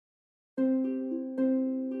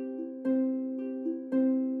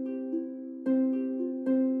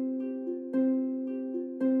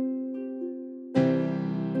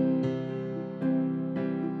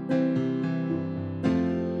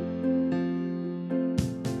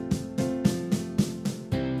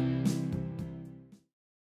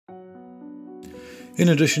In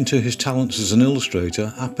addition to his talents as an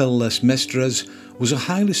illustrator, Apel les Mestres was a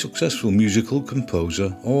highly successful musical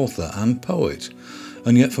composer, author and poet,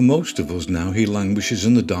 and yet for most of us now he languishes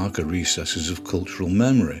in the darker recesses of cultural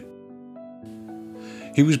memory.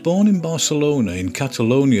 He was born in Barcelona in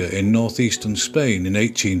Catalonia in northeastern Spain in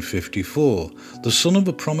 1854, the son of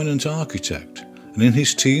a prominent architect, and in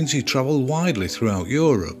his teens he travelled widely throughout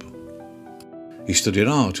Europe. He studied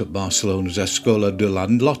art at Barcelona's Escola de la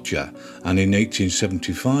Llotja, and in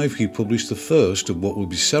 1875 he published the first of what would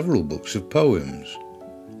be several books of poems.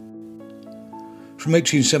 From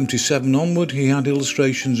 1877 onward he had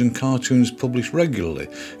illustrations and cartoons published regularly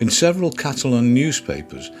in several Catalan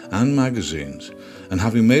newspapers and magazines, and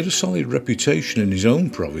having made a solid reputation in his own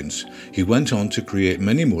province, he went on to create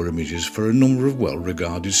many more images for a number of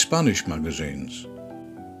well-regarded Spanish magazines.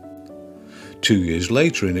 2 years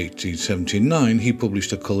later, in 1879, he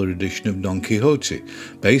published a colour edition of Don Quixote,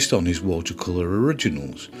 based on his watercolour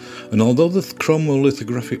originals, and although the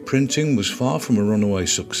chromolithographic printing was far from a runaway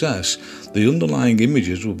success, the underlying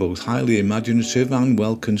images were both highly imaginative and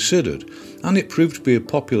well considered, and it proved to be a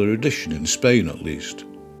popular edition in Spain at least.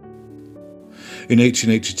 In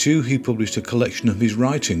 1882 he published a collection of his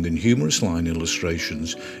writing and humorous line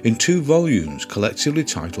illustrations in 2 volumes collectively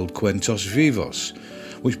titled Cuentos Vivos,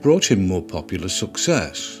 which brought him more popular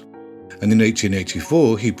success. And in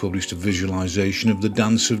 1884 he published a visualisation of the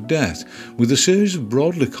Dance of Death with a series of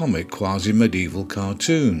broadly comic quasi-medieval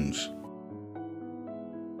cartoons.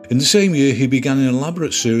 In the same year he began an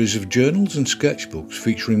elaborate series of journals and sketchbooks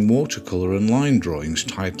featuring watercolour and line drawings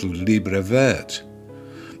titled Livre Vert.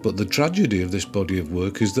 But the tragedy of this body of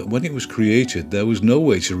work is that when it was created there was no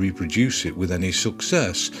way to reproduce it with any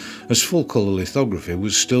success, as full colour lithography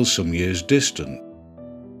was still some years distant.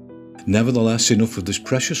 Nevertheless, enough of this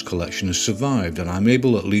precious collection has survived, and I'm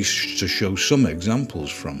able at least to show some examples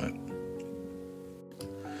from it.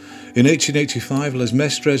 In 1885 Les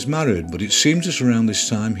Mestres married, but it seems that around this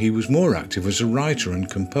time he was more active as a writer and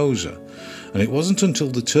composer, and it wasn't until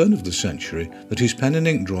the turn of the century that his pen and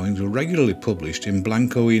ink drawings were regularly published in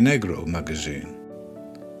Blanco y Negro magazine.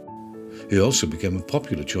 He also became a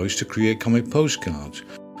popular choice to create comic postcards,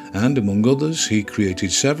 and among others he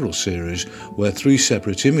created several series where 3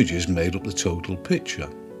 separate images made up the total picture.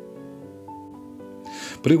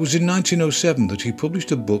 But it was in 1907 that he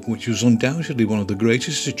published a book which was undoubtedly one of the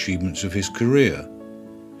greatest achievements of his career.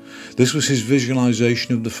 This was his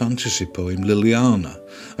visualisation of the fantasy poem Liliana,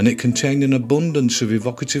 and it contained an abundance of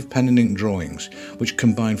evocative pen and ink drawings which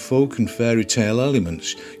combined folk and fairy tale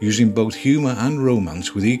elements using both humour and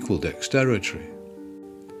romance with equal dexterity.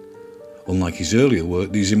 Unlike his earlier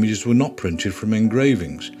work, these images were not printed from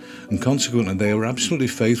engravings, and consequently they are absolutely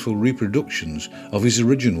faithful reproductions of his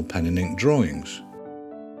original pen and ink drawings.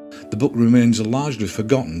 The book remains a largely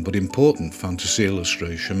forgotten but important fantasy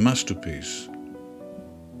illustration masterpiece.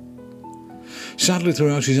 Sadly,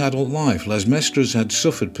 throughout his adult life, Les Mestres had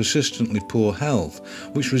suffered persistently poor health,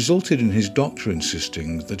 which resulted in his doctor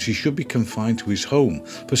insisting that he should be confined to his home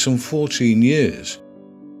for some 14 years.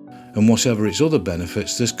 And whatever its other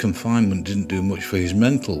benefits, this confinement didn't do much for his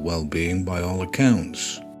mental well-being by all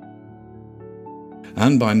accounts.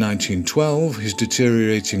 And by 1912, his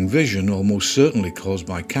deteriorating vision, almost certainly caused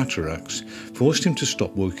by cataracts, forced him to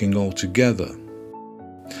stop working altogether.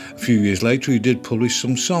 A few years later he did publish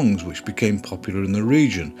some songs which became popular in the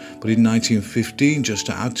region, but in 1915, just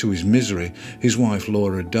to add to his misery, his wife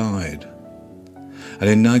Laura died. And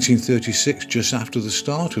in 1936, just after the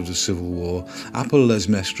start of the Civil War, Apel les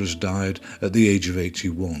Mestres died at the age of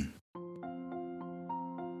 81.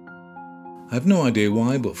 I have no idea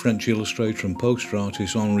why, but French illustrator and poster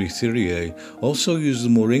artist Henri Thiriet also used the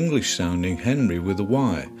more English-sounding Henri with a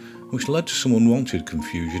Y, which led to some unwanted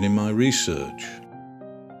confusion in my research.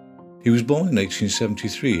 He was born in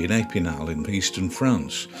 1873 in Épinal in eastern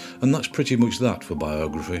France, and that's pretty much that for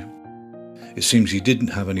biography. It seems he didn't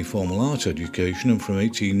have any formal art education, and from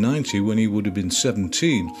 1890, when he would have been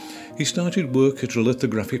 17, he started work at a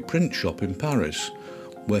lithographic print shop in Paris,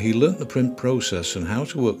 where he learnt the print process and how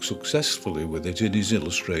to work successfully with it in his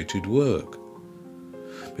illustrated work.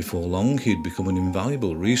 Before long, he had become an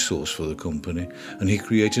invaluable resource for the company, and he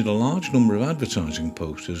created a large number of advertising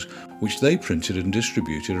posters which they printed and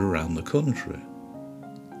distributed around the country.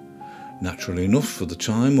 Naturally enough, for the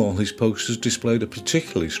time, all his posters displayed a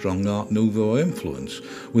particularly strong Art Nouveau influence,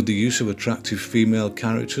 with the use of attractive female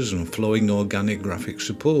characters and flowing organic graphic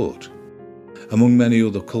support. Among many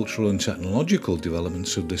other cultural and technological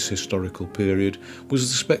developments of this historical period was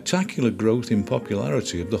the spectacular growth in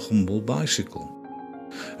popularity of the humble bicycle.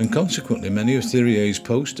 and consequently many of Thiriet's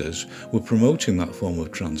posters were promoting that form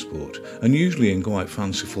of transport, and usually in quite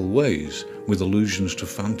fanciful ways, with allusions to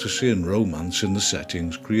fantasy and romance in the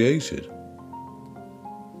settings created.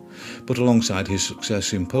 But alongside his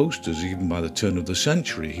success in posters, even by the turn of the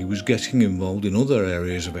century, he was getting involved in other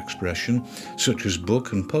areas of expression, such as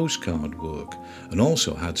book and postcard work, and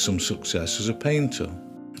also had some success as a painter.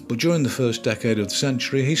 But during the first decade of the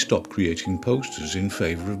century, he stopped creating posters in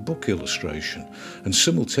favour of book illustration, and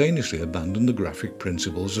simultaneously abandoned the graphic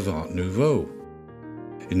principles of Art Nouveau.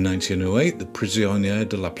 In 1908, The Prisonnier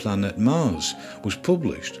de la Planète Mars was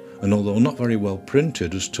published, and although not very well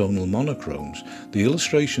printed as tonal monochromes, the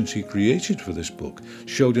illustrations he created for this book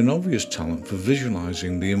showed an obvious talent for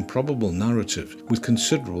visualising the improbable narrative with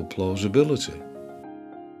considerable plausibility.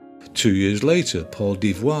 2 years later, Paul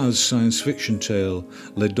Divoi's science fiction tale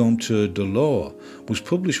Les Dompteurs de l'Or was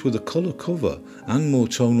published with a colour cover and more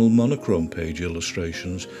tonal monochrome page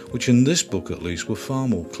illustrations, which in this book at least were far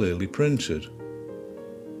more clearly printed.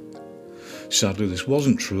 Sadly, this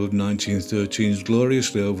wasn't true of 1913's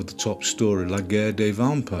gloriously over-the-top story La Guerre des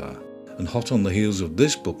Vampires, and hot on the heels of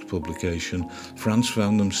this book's publication, France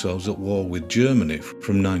found themselves at war with Germany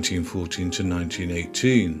from 1914 to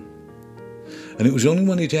 1918. And it was only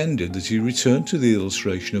when it ended that he returned to the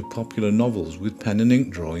illustration of popular novels with pen and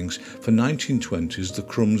ink drawings for 1920's The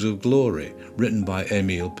Crumbs of Glory, written by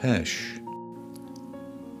Émile Pech.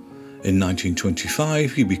 In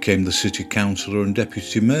 1925, he became the city councillor and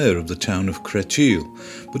deputy mayor of the town of Créteil,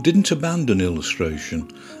 but didn't abandon illustration,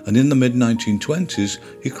 and in the mid-1920s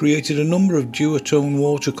he created a number of duotone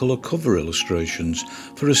watercolour cover illustrations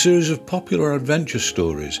for a series of popular adventure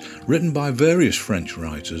stories written by various French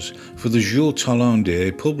writers for the Jules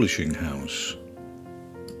Taillandier publishing house.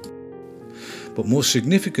 But more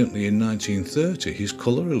significantly, in 1930, his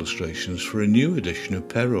colour illustrations for a new edition of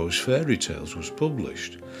Perrault's Fairy Tales was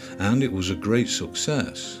published, and it was a great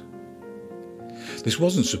success. This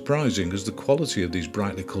wasn't surprising, as the quality of these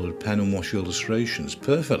brightly coloured pen and wash illustrations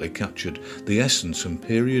perfectly captured the essence and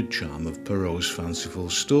period charm of Perrault's fanciful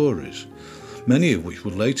stories, many of which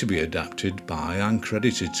would later be adapted by and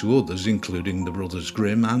credited to others, including the brothers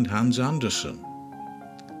Grimm and Hans Andersen.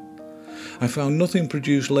 I found nothing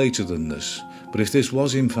produced later than this, but if this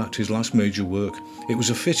was in fact his last major work, it was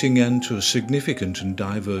a fitting end to a significant and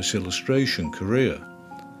diverse illustration career.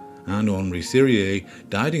 And Henri Thiriet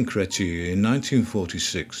died in Créteil in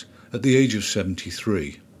 1946 at the age of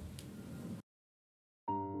 73.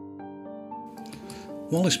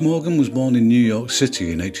 Wallace Morgan was born in New York City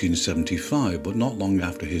in 1875, but not long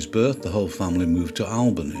after his birth the whole family moved to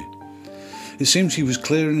Albany. It seems he was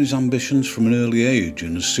clear in his ambitions from an early age,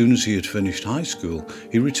 and as soon as he had finished high school,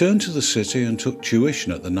 he returned to the city and took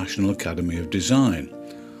tuition at the National Academy of Design,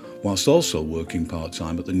 whilst also working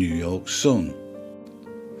part-time at the New York Sun.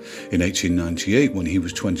 In 1898, when he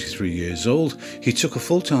was 23 years old, he took a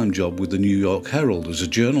full-time job with the New York Herald as a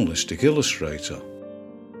journalistic illustrator.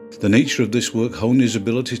 The nature of this work honed his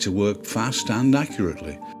ability to work fast and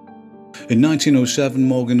accurately. In 1907,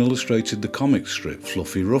 Morgan illustrated the comic strip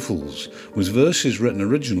Fluffy Ruffles, with verses written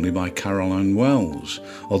originally by Caroline Wells,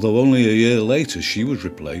 although only a year later she was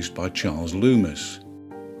replaced by Charles Loomis.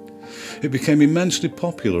 It became immensely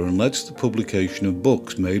popular and led to the publication of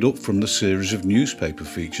books made up from the series of newspaper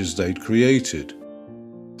features they'd created.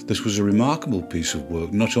 This was a remarkable piece of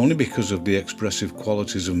work, not only because of the expressive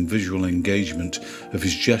qualities and visual engagement of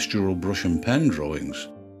his gestural brush and pen drawings.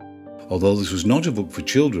 Although this was not a book for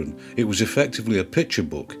children, it was effectively a picture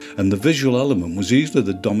book, and the visual element was easily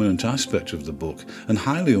the dominant aspect of the book and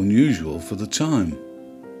highly unusual for the time.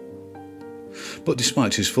 But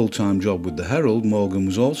despite his full-time job with the Herald, Morgan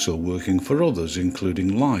was also working for others,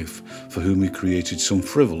 including Life, for whom he created some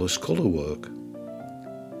frivolous colour work.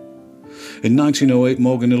 In 1908,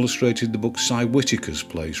 Morgan illustrated the book Cy Whittaker's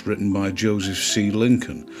Place, written by Joseph C.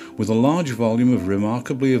 Lincoln, with a large volume of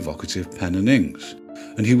remarkably evocative pen and inks,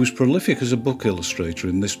 and he was prolific as a book illustrator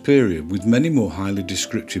in this period, with many more highly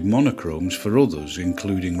descriptive monochromes for others,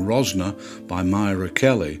 including Rosner by Myra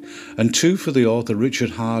Kelly, and two for the author Richard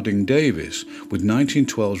Harding Davis, with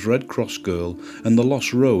 1912's Red Cross Girl and The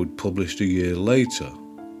Lost Road published a year later.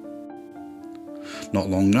 Not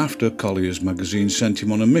long after, Collier's magazine sent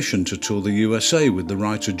him on a mission to tour the USA with the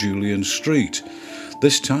writer Julian Street.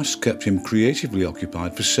 This task kept him creatively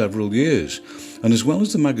occupied for several years, and as well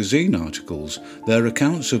as the magazine articles, their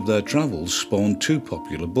accounts of their travels spawned two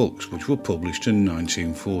popular books which were published in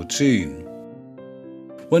 1914.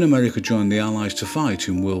 When America joined the Allies to fight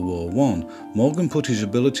in World War I, Morgan put his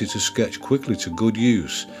ability to sketch quickly to good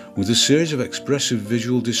use, with a series of expressive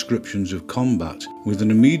visual descriptions of combat with an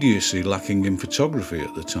immediacy lacking in photography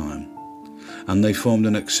at the time. and they formed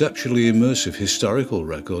an exceptionally immersive historical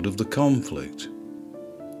record of the conflict.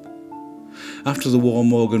 After the war,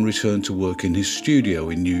 Morgan returned to work in his studio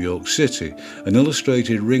in New York City and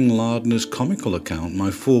illustrated Ring Lardner's comical account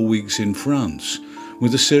My 4 Weeks in France,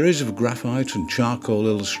 with a series of graphite and charcoal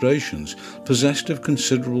illustrations possessed of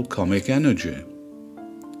considerable comic energy.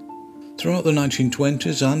 Throughout the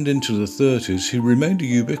 1920s and into the 30s, he remained a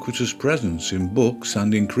ubiquitous presence in books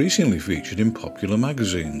and increasingly featured in popular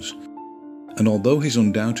magazines. And although his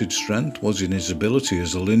undoubted strength was in his ability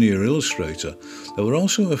as a linear illustrator, there were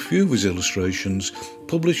also a few of his illustrations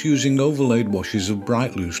published using overlaid washes of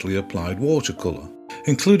bright loosely applied watercolour,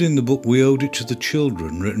 including the book We Owed It to the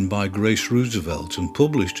Children, written by Grace Roosevelt and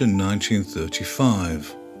published in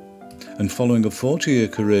 1935. And following a 40-year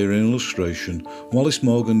career in illustration, Wallace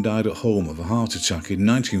Morgan died at home of a heart attack in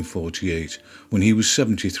 1948 when he was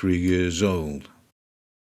 73 years old.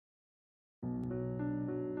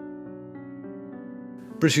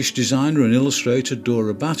 British designer and illustrator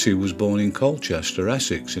Dora Batty was born in Colchester,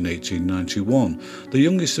 Essex in 1891, the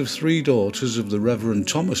youngest of 3 daughters of the Reverend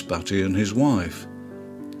Thomas Batty and his wife.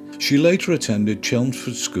 She later attended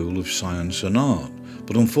Chelmsford School of Science and Art,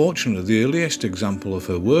 but unfortunately the earliest example of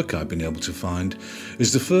her work I've been able to find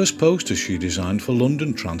is the first poster she designed for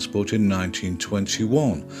London Transport in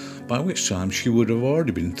 1921, by which time she would have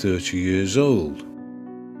already been 30 years old.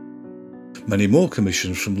 Many more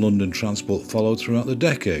commissions from London Transport followed throughout the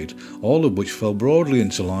decade, all of which fell broadly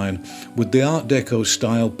into line with the Art Deco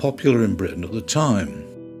style popular in Britain at the time.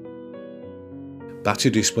 Batty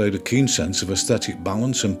displayed a keen sense of aesthetic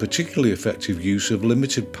balance and particularly effective use of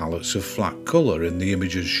limited palettes of flat colour in the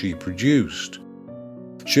images she produced.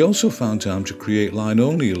 She also found time to create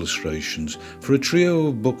line-only illustrations for a trio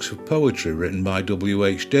of books of poetry written by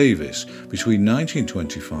W.H. Davis between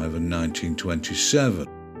 1925 and 1927.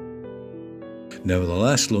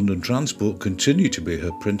 Nevertheless, London Transport continued to be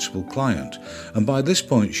her principal client, and by this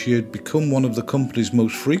point she had become one of the company's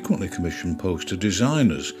most frequently commissioned poster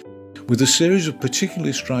designers, with a series of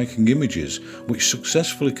particularly striking images which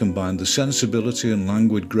successfully combined the sensibility and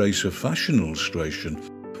languid grace of fashion illustration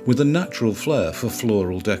with a natural flair for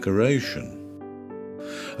floral decoration.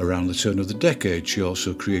 Around the turn of the decade, she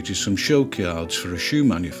also created some show cards for a shoe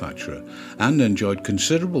manufacturer and enjoyed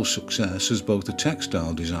considerable success as both a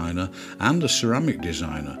textile designer and a ceramic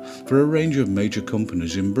designer for a range of major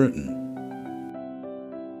companies in Britain.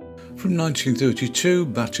 From 1932,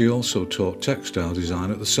 Batty also taught textile design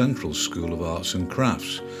at the Central School of Arts and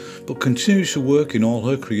Crafts, but continues to work in all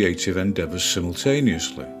her creative endeavours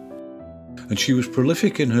simultaneously. And she was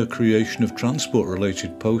prolific in her creation of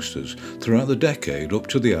transport-related posters throughout the decade up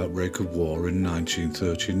to the outbreak of war in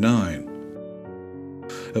 1939,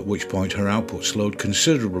 at which point her output slowed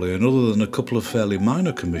considerably, and other than a couple of fairly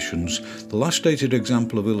minor commissions, the last dated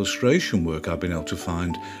example of illustration work I've been able to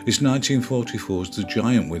find is 1944's The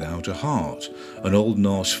Giant Without a Heart, an Old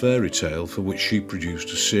Norse fairy tale for which she produced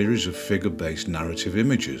a series of figure-based narrative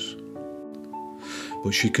images.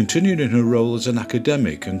 But she continued in her role as an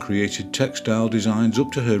academic and created textile designs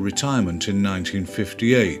up to her retirement in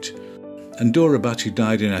 1958, and Dora Batty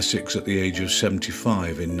died in Essex at the age of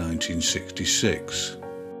 75 in 1966.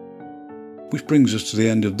 Which brings us to the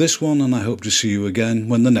end of this one, and I hope to see you again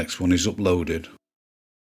when the next one is uploaded.